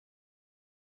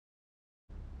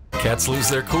cats lose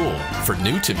their cool for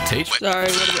new temptation. Sorry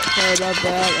about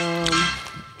that.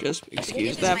 Just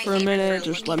excuse that for a minute.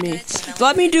 Just let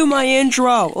me do my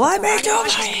intro. Let me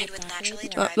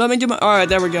do my. All right,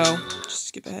 there we go. Just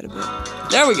skip ahead a bit.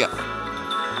 There we go.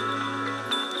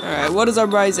 All right, what is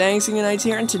everybody's angst tonight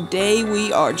here? And today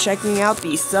we are checking out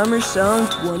the Summersong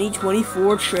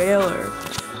 2024 trailer.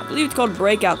 I believe it's called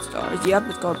Breakout Stars. Yep,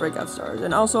 it's called Breakout Stars.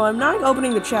 And also, I'm not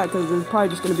opening the chat because there's probably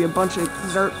just going to be a bunch of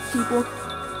Zert people.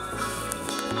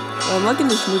 So I'm liking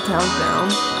this new countdown.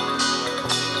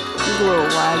 It's a little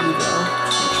laggy though.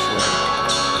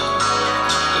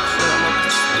 Make sure I'm up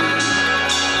to speed.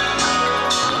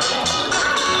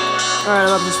 Alright,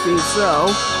 I'm up to speed, so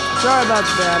sorry about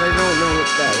that, I don't know what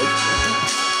that is.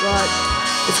 But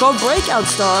it's called Breakout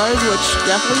Stars, which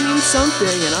definitely means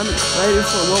something, and I'm excited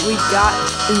for what we got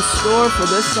in store for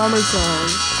this Summersong.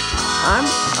 I'm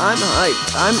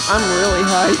hyped. I'm really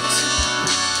hyped.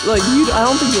 Like, I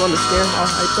don't think you understand how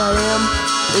hyped I am.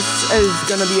 This is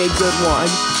gonna be a good one.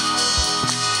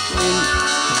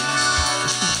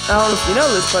 I don't know if you know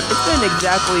this, but it's been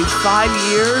exactly 5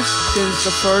 years since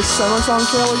the first Summersong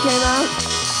trailer came out.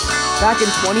 Back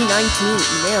in 2019.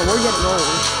 Man, we're getting old.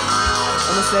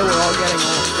 I'm gonna say we're all getting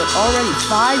old. But already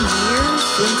 5 years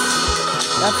since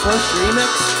that first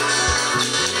remix.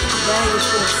 Dang, it's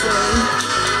been insane.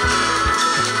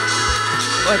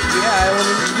 But yeah, I want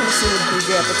to see what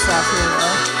DJ Epic stuff here.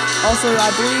 Also, I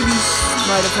believe you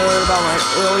might have heard about my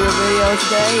earlier video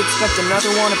today. Expect another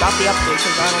one about the update,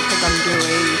 because I don't think I'm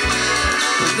doing...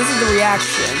 This is the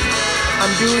reaction.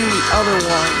 I'm doing the other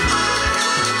one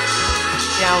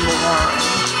down the line.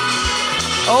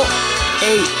 Oh,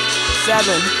 8, 7,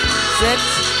 6,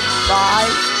 5,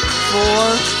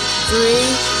 4, 3,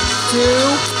 2,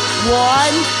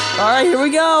 1. Alright, here we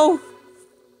go.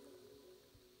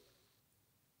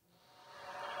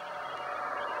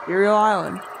 Ethereal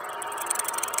Island.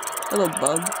 Hello,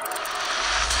 bug.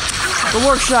 The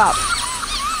workshop.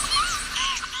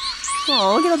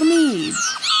 Oh, look at all the memes.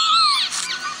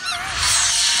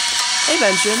 Hey,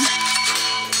 Benson.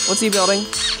 What's he building?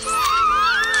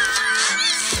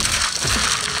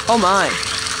 Oh my.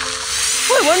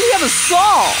 Wait, why didn't he have a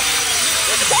saw?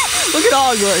 Look at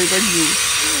all glory, like you.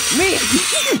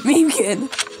 Meme kid.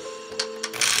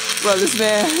 Bro, this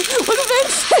man. Look at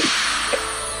Benson.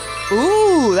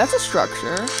 Ooh, that's a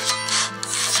structure.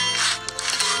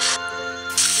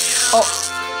 Oh,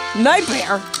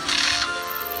 nightmare.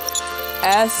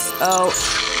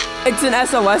 It's an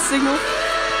SOS signal?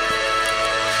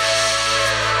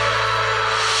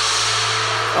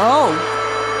 Oh.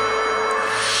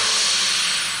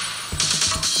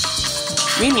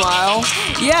 Meanwhile,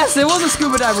 yes, it was a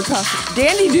scuba diver costume.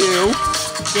 Dandy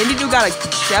Doo got a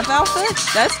chef outfit?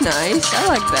 That's nice. I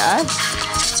like that.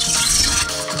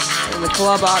 And the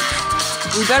club box.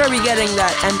 We better be getting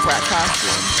that Emprat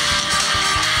costume.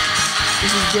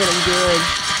 This is getting good.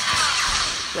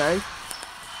 Okay.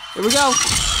 Here we go.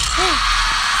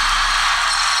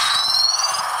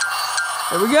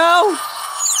 Here we go.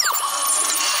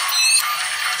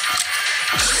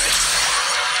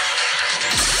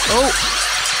 Oh.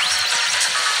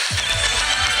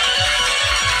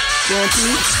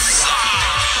 Fancy.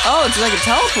 Oh, it's like a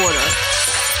teleporter.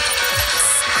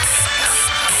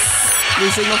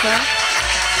 New signal fan.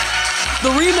 The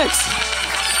remix.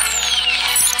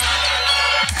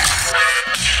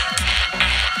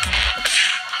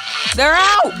 They're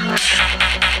out!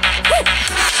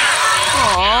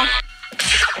 Aww.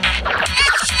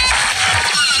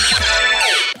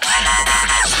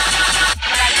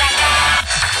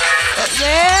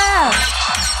 Yeah!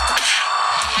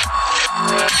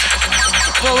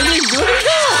 Bro, look at these goodies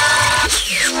go!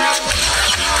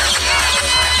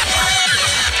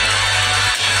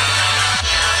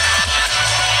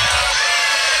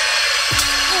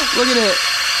 Look at it.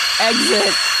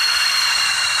 Exit.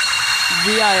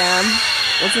 VIM.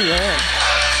 What's in there?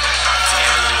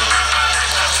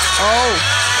 Oh.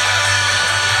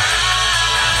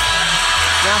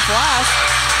 Now flash.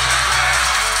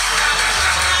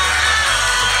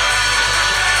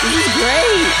 This is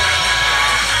great.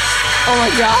 Oh my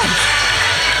god.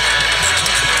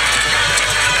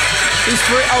 He's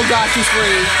free. Oh gosh, he's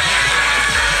free.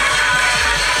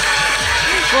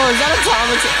 Bro, is that a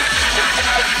Thomas?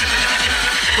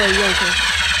 Bro, you okay?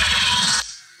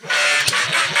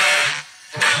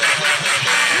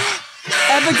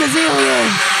 Epic Gazillion!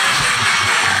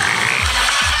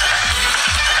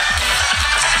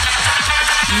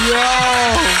 Yo!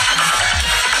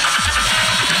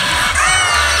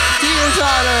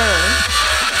 Teeter-totter!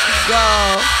 Go!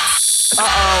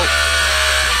 Uh-oh.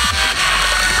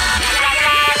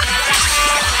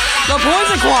 The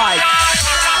poison quad!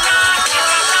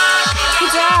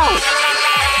 Watch out!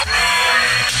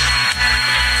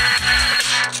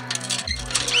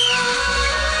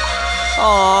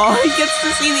 Oh, he gets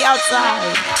to see the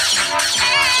outside.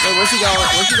 Wait, where's he going?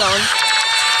 Where's he going?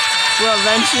 Well,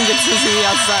 eventually gets to see the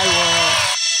outside world.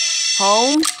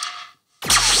 Home?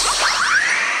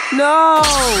 No!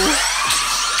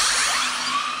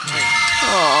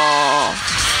 Oh.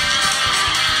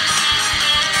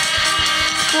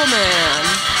 Poor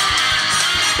man.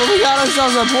 But we got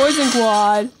ourselves a poison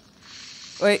quad.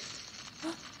 Wait.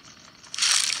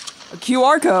 A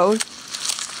QR code?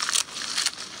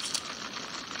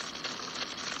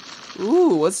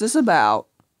 Ooh, what's this about?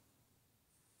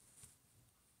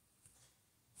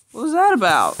 What was that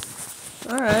about?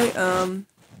 Alright,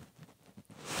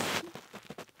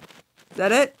 is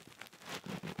that it?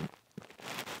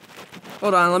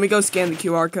 Hold on, let me go scan the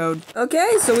QR code.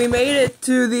 Okay, so we made it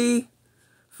to the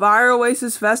Fire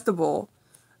Oasis Festival.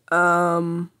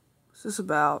 What's this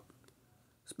about?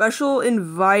 Special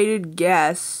invited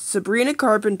guests: Sabrina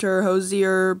Carpenter,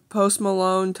 Hozier, Post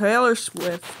Malone, Taylor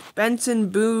Swift, Benson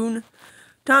Boone,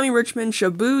 Tommy Richmond,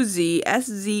 Shabuzi,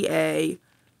 SZA,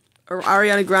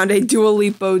 Ariana Grande, Dua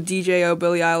Lipa, DJO,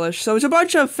 Billie Eilish. So it's a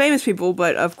bunch of famous people,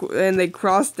 but and they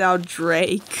crossed out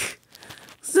Drake.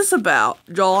 What's this about?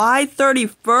 July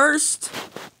 31st?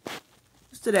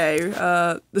 What's today?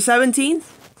 The 17th?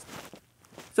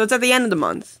 So it's at the end of the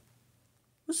month.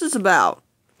 What's this about?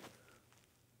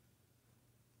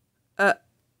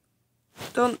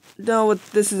 Don't know what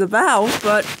this is about,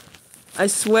 but I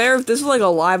swear if this is like a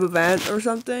live event or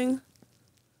something.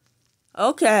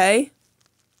 Okay.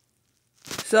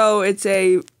 So it's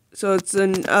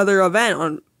another event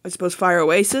on, I suppose, Fire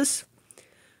Oasis.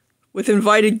 With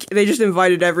they just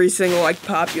invited every single, like,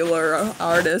 popular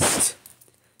artist.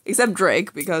 Except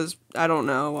Drake, because I don't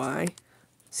know why.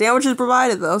 Sandwiches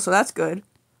provided, though, so that's good.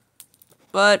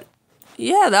 But,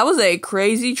 yeah, that was a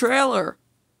crazy trailer.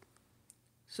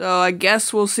 So I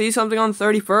guess we'll see something on the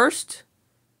 31st.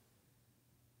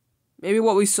 Maybe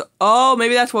what we saw. Oh,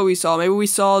 maybe that's what we saw. Maybe we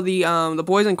saw the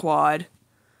Poison Quad.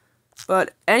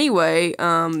 But anyway,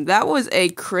 that was a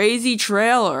crazy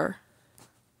trailer.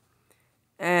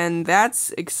 And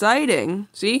that's exciting.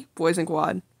 See? Poison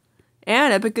Quad.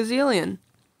 And Epic Gazillion.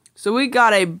 So we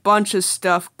got a bunch of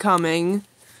stuff coming.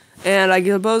 And I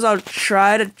suppose I'll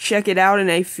try to check it out in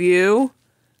a few.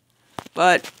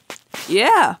 But,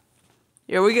 yeah.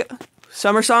 Here we go.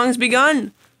 Summer Song has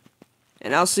begun.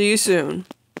 And I'll see you soon.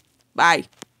 Bye.